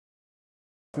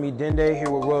Me, Dende, here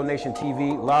with Royal Nation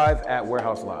TV, live at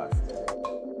Warehouse Live.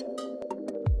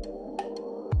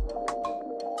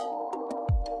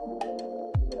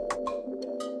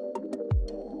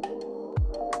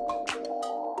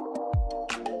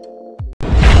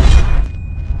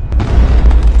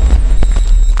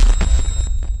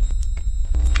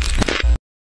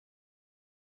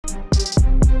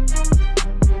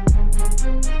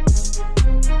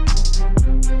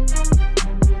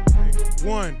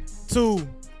 One, two,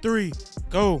 three,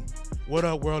 go. What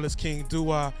up, world? It's King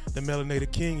Dua, the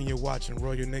Melanated King, and you're watching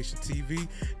Royal Nation TV,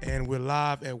 and we're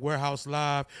live at Warehouse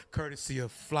Live, courtesy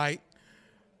of Flight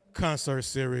Concert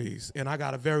Series. And I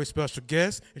got a very special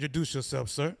guest. Introduce yourself,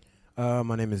 sir.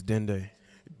 My name is Dende.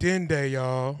 Dende,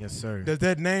 y'all. Yes, sir. Does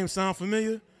that name sound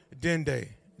familiar? Dende.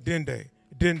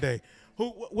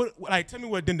 Like, tell me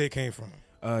where Dende came from.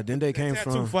 Dende came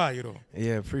Tattoo from. fire, though.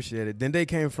 Yeah, appreciate it. Dende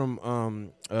came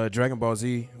from Dragon Ball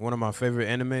Z, one of my favorite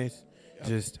animes.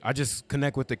 I just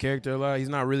connect with the character a lot. He's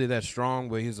not really that strong,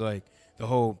 but he's like the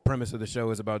whole premise of the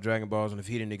show is about Dragon Balls, and if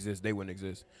he didn't exist, they wouldn't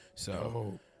exist.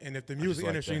 So. And if the music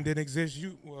industry didn't exist,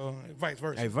 vice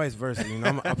versa. Hey, vice versa. You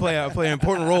know, I play an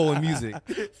important role in music.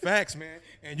 Facts, man.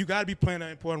 And you got to be playing an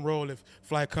important role if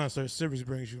Flight Concert Series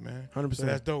brings you, man. 100%. So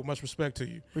that's dope. Much respect to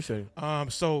you. Appreciate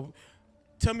it. So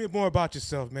tell me more about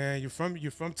yourself, man. You're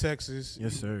from Texas.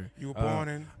 Yes, sir. You were born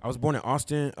in? I was born in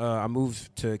Austin. I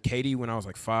moved to Katy when I was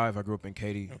like 5. I grew up in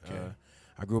Katy. Okay.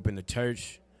 I grew up in the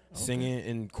church, singing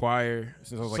in choir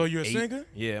since I was like So you're 8. a singer?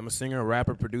 Yeah, I'm a singer, a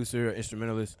rapper, producer,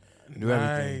 instrumentalist. Do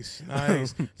Nice, everything.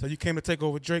 nice. So you came to take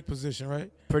over Drake's position, right?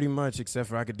 Pretty much, except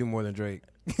for I could do more than Drake.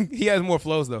 He has more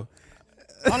flows, though.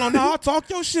 I don't know. I'll talk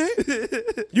your shit.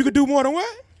 You could do more than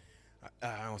what?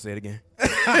 I don't say it again.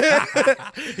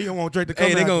 He don't want Drake to come.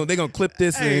 Hey, they gonna clip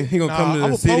this and he gonna come to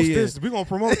I'm the gonna post city. this. We gonna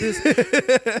promote this.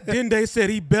 Dende said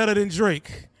he better than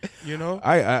Drake. You know.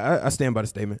 I stand by the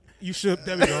statement. You should.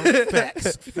 There we go.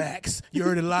 Facts. You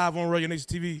heard it live on Royal Nation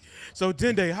TV. So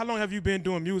Dende, how long have you been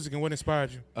doing music, and what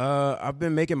inspired you? I've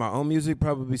been making my own music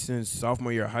probably since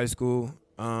sophomore year of high school.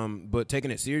 But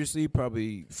taking it seriously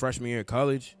probably freshman year of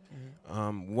college.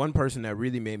 One person that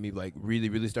really made me like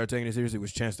really start taking it seriously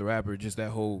was Chance the Rapper. Just that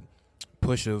whole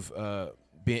push of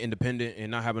being independent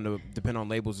and not having to depend on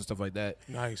labels and stuff like that.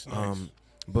 Nice.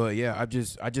 But yeah, I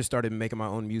just started making my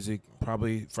own music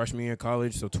probably freshman year of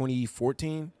college, so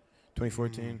 2014,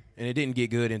 and it didn't get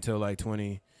good until like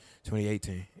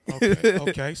 2018.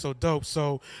 Okay, so dope.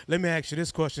 So let me ask you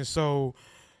this question. So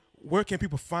where can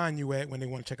people find you at when they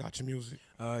want to check out your music?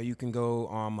 You can go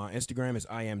on my Instagram. It's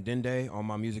I am Dende. All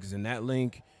my music is in that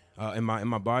link. In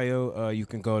my bio, you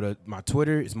can go to my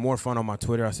Twitter. It's more fun on my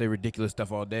Twitter. I say ridiculous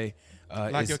stuff all day.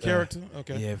 Like your character?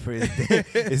 Okay. Yeah,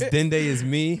 it's Dende is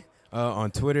me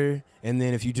on Twitter. And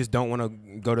then if you just don't want to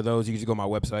go to those, you can just go to my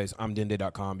website.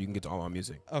 I'mDende.com. You can get to all my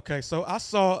music. Okay, so I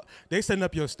saw they setting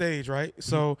up your stage, right?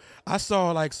 So I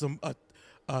saw like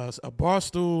a bar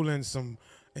stool and some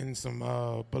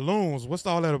balloons. What's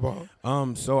all that about?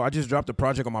 So I just dropped a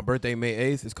project on my birthday,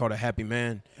 May 8th. It's called A Happy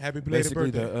Man. Happy belated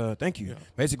birthday. Thank you. Yeah.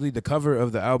 Basically, the cover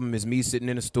of the album is me sitting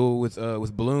in a stool with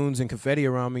balloons and confetti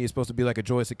around me. It's supposed to be like a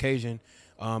joyous occasion.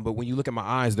 But when you look at my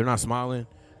eyes, they're not smiling.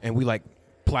 And we like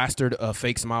plastered a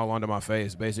fake smile onto my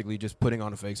face, basically just putting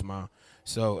on a fake smile.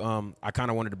 So I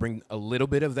kind of wanted to bring a little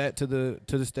bit of that to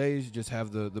the stage, just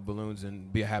have the balloons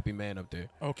and be a happy man up there.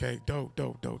 Okay, dope.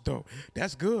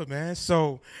 That's good, man.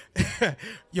 So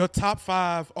your top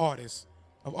 5 artists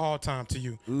of all time to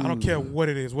you. I don't care what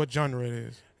it is, what genre it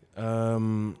is.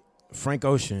 Frank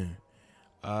Ocean.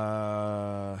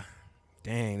 Dang,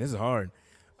 this is hard.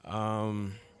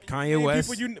 Kanye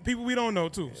West. People we don't know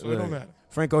too, so it don't matter.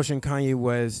 Frank Ocean, Kanye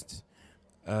West.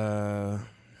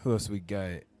 Who else we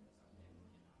got?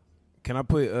 Can I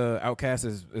put Outkast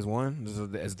as one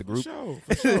as the group?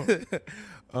 For sure.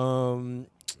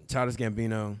 Childish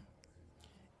Gambino,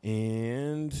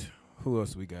 and who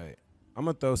else we got? I'm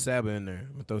gonna throw Saba in there.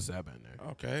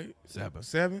 Okay. Saba.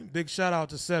 7. Big shout out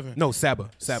to 7. No, Saba.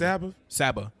 Saba.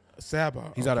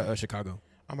 He's out of Chicago.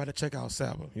 I'm about to check out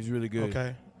Saba. He's really good.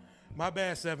 Okay. My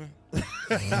bad, 7.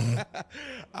 All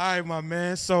right, my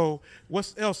man. So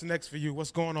what's else next for you?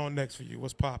 What's going on next for you?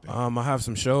 What's popping? I have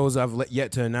some shows I've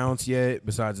yet to announce yet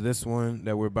besides this one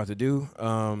that we're about to do.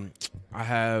 I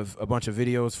have a bunch of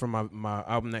videos from my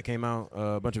album that came out,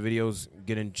 a bunch of videos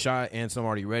getting shot and some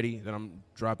already ready that I'm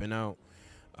dropping out.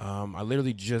 I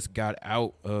literally just got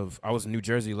out of – I was in New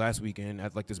Jersey last weekend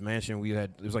at like this mansion.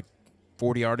 It was like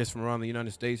 40 artists from around the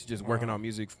United States just working on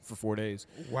music for 4 days.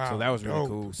 Wow. So that was really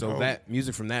cool. So dope. that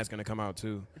music from that's going to come out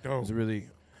too. Dope. It was really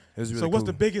So what's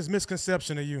the biggest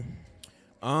misconception of you?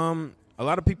 A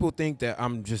lot of people think that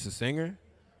I'm just a singer.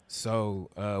 So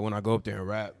when I go up there and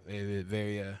rap, it's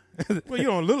very Well, you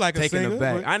don't look like a taken singer.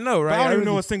 aback. I know, right? But I don't even really,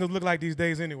 know what singers look like these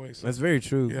days anyway. So. That's very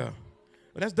true. Yeah.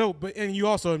 But that's dope. But and you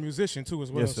also a musician too as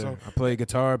well. Yes, sir. So I play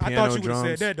guitar, piano, I thought you would drums.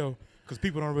 have said that though, because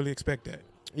people don't really expect that.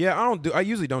 Yeah, I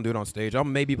usually don't do it on stage. I'll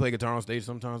maybe play guitar on stage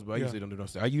sometimes, but I usually don't do it on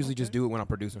stage. I usually just do it when I'm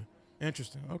producing.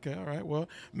 Interesting. Okay. All right. Well,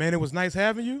 man, it was nice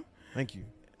having you. Thank you.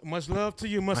 Much love to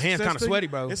you. Much My hand's success kind of to you. sweaty,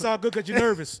 bro. It's all good because you're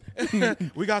nervous.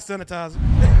 We got sanitizer.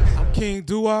 I'm King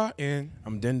Dua, and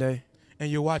I'm Dende.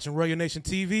 And you're watching Royal Nation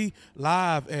TV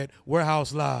live at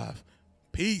Warehouse Live.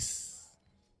 Peace.